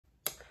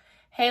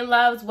Hey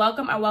loves,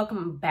 welcome or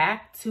welcome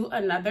back to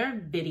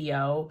another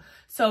video.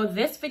 So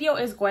this video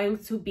is going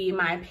to be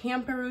my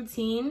pamper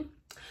routine.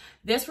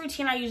 This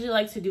routine I usually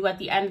like to do at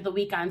the end of the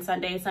week on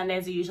Sundays.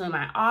 Sundays are usually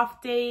my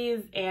off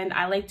days, and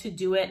I like to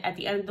do it at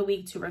the end of the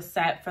week to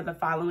reset for the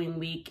following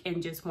week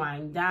and just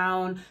wind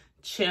down,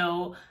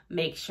 chill,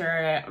 make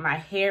sure my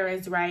hair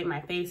is right, my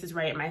face is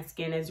right, my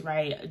skin is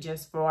right,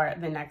 just for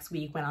the next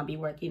week when I'll be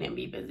working and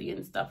be busy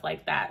and stuff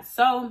like that.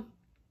 So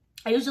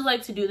I usually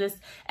like to do this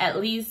at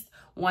least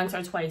once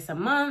or twice a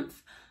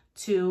month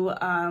to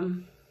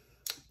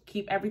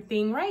keep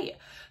everything right.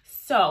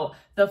 So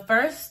the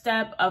first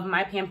step of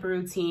my pamper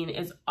routine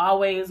is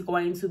always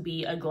going to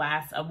be a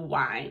glass of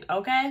wine,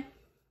 okay?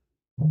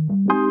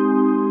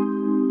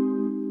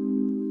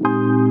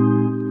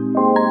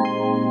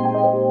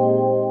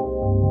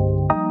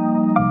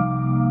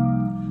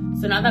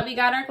 So now that we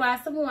got our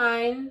glass of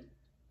wine,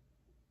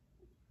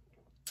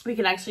 we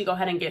can actually go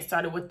ahead and get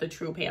started with the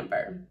true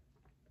pamper.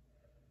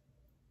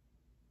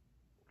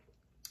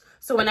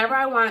 So whenever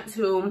I want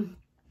to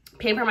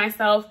pamper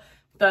myself,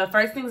 the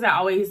first things I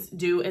always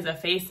do is a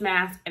face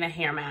mask and a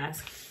hair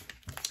mask.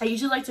 I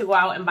usually like to go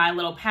out and buy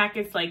little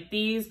packets like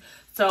these.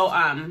 So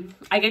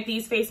I get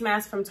these face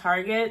masks from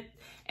Target,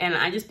 and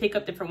I just pick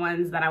up different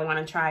ones that I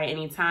want to try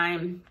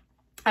anytime.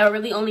 I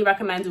really only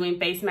recommend doing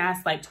face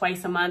masks like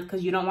twice a month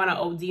because you don't want to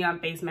OD on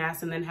face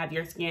masks and then have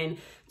your skin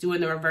doing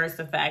the reverse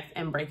effect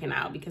and breaking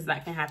out, because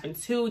that can happen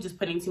too, just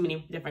putting too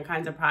many different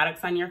kinds of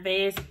products on your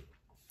face.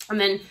 And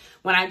then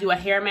when I do a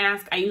hair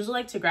mask, I usually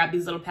like to grab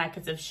these little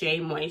packets of Shea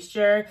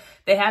Moisture.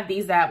 They have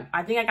these at,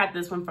 I think I got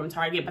this one from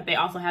Target, but they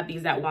also have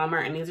these at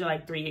Walmart, and these are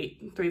like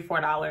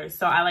 $4.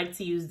 So I like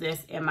to use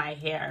this in my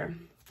hair.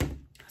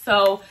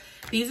 So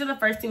these are the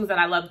first things that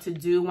I love to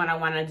do when I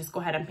want to just go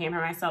ahead and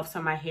pamper myself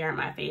so my hair and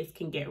my face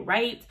can get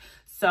right.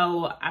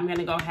 So I'm going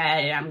to go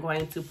ahead and I'm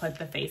going to put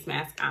the face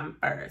mask on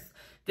first.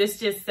 This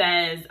just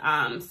says,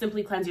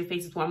 simply cleanse your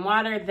face with warm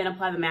water, then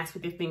apply the mask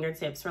with your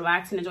fingertips.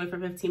 Relax and enjoy for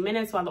 15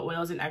 minutes while the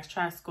oils and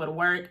extracts go to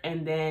work,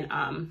 and then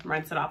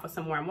rinse it off with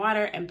some warm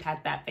water and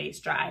pat that face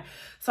dry.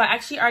 So I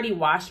actually already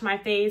washed my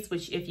face,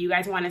 which if you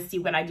guys want to see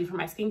what I do for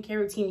my skincare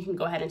routine, you can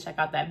go ahead and check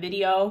out that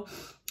video.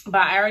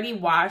 But I already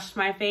washed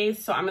my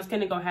face, so I'm just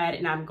going to go ahead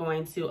and I'm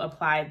going to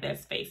apply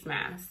this face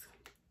mask.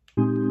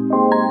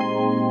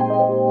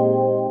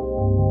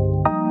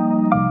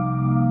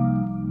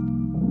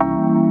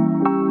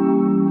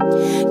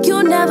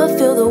 You'll never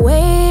feel the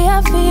way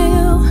I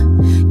feel.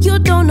 You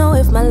don't know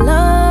if my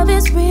love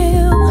is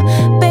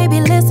real.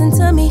 Baby, listen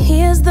to me,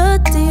 here's the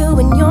deal.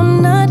 When you're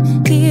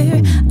not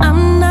here,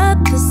 I'm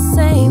not the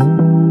same.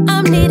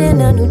 I'm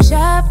needing a new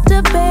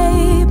chapter,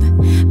 babe.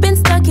 Been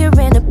stuck here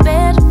in a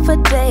bed for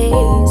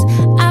days.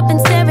 I've been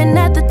staring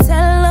at the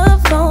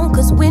telephone,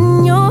 cause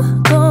when you're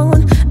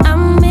gone, I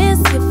miss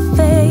your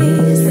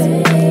face.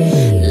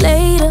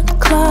 8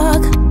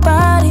 o'clock,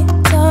 body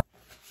talk.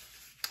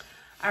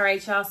 All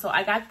right, y'all, so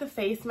I got the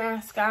face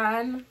mask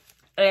on,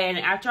 and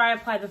after I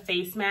apply the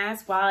face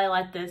mask, while I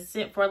let this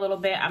sit for a little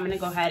bit, I'm going to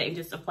go ahead and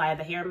just apply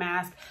the hair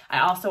mask. I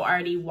also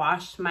already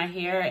washed my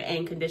hair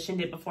and conditioned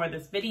it before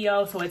this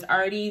video, so it's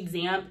already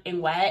damp and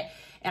wet,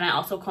 and I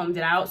also combed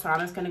it out. So I'm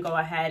just going to go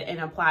ahead and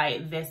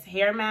apply this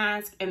hair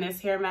mask, and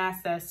this hair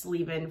mask says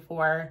leave-in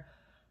for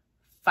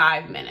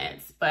 5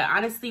 minutes. But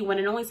honestly, when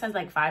it only says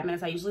like 5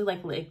 minutes, I usually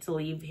like to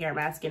leave hair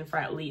mask in for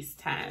at least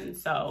 10.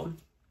 So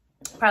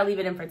probably leave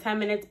it in for 10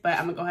 minutes, but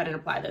I'm gonna go ahead and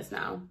apply this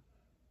now.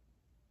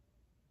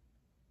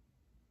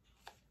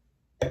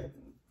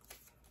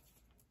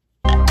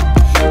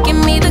 Give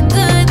me the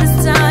good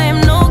this time,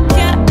 no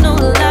cap, no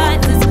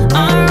lies, it's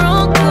our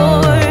own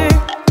court.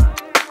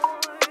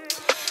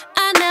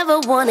 I never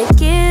wanna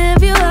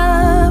give you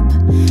up.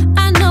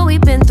 I know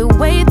we've been through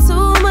way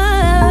too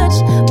much,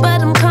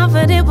 but I'm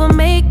confident we'll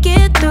make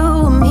it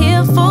through. I'm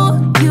here for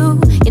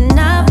you, you're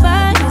not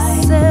by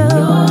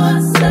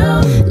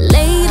yourself.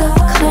 Late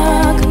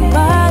o'clock,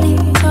 body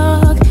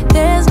talk,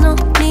 there's no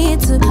need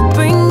to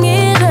bring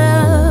it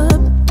up.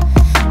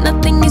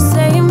 Nothing you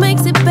say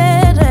makes it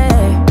better.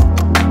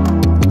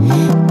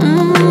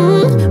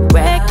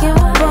 Wrecking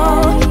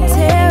ball,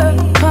 tear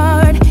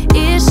apart,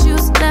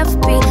 issues left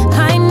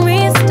behind,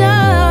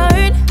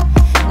 restart.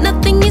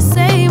 Nothing you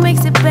say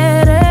makes it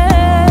better.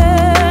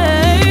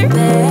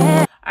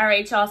 All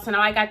right, y'all, so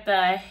now I got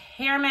the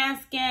hair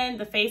mask in,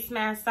 the face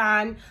mask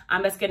on.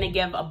 I'm just gonna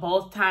give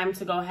both time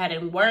to go ahead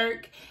and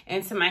work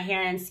into my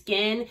hair and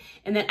skin.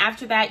 And then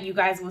after that, you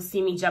guys will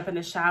see me jump in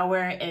the shower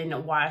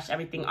and wash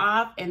everything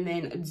off, and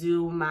then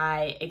do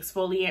my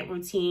exfoliant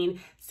routine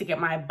to get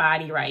my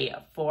body right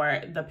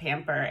for the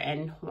pamper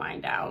and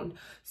wind down.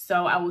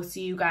 So I will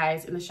see you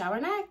guys in the shower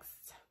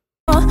next.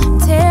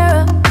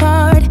 Tear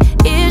apart,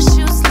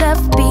 issues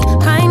left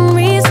behind,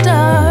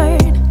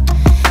 restart.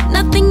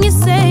 Nothing you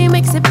say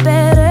makes it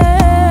better.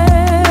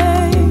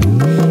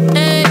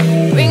 Hey,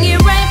 bring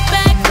it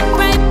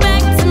right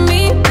back to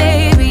me,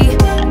 baby.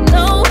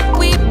 No,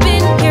 we've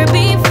been here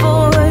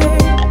before.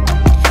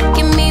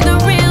 Give me the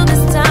real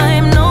this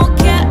time, no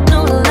cap,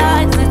 no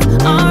lies,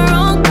 it's our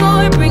own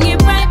core. Bring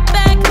it right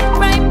back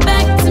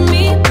to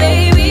me,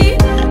 baby.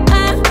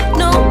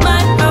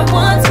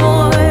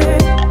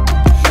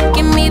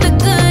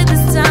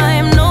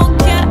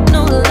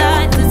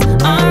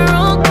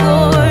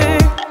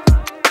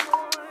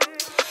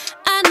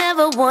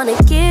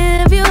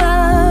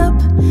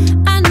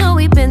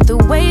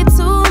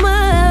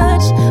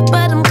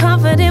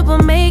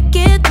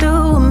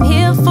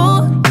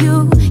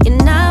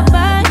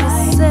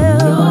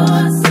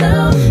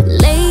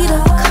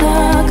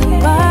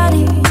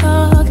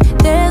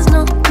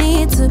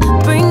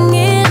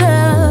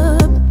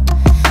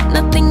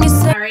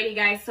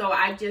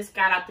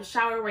 out the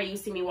shower, where you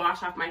see me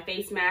wash off my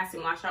face mask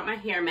and wash out my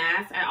hair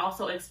mask, I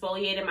also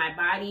exfoliated my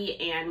body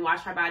and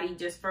washed my body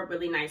just for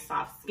really nice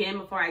soft skin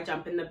before I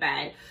jump in the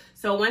bed.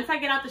 So once I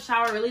get out the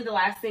shower, really the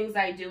last things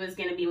I do is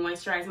gonna be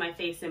moisturize my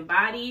face and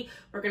body.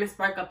 We're gonna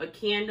spark up a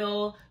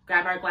candle,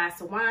 grab our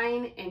glass of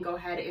wine, and go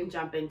ahead and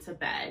jump into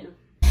bed.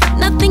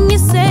 Nothing you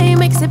say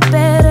makes it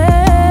better.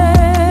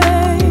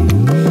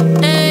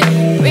 Hey,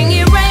 bring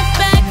it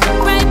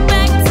right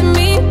back to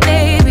me,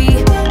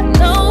 baby.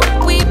 No,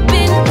 we've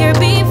been here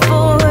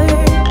before.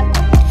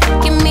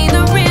 Give me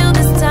the real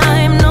this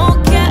time,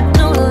 no cap,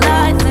 no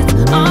lies.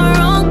 It's our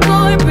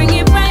encore. Bring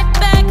it right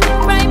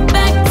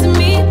back to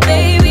me,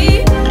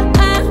 baby.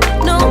 I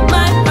know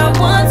my heart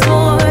wants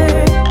more.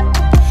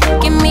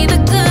 Give me the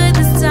good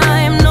this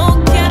time,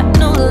 no cap,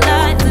 no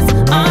lies.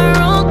 It's our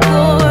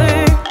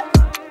encore.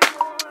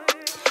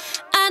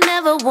 I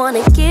never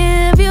wanna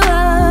give you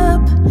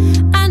up.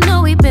 I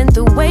know we've been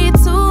through way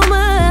too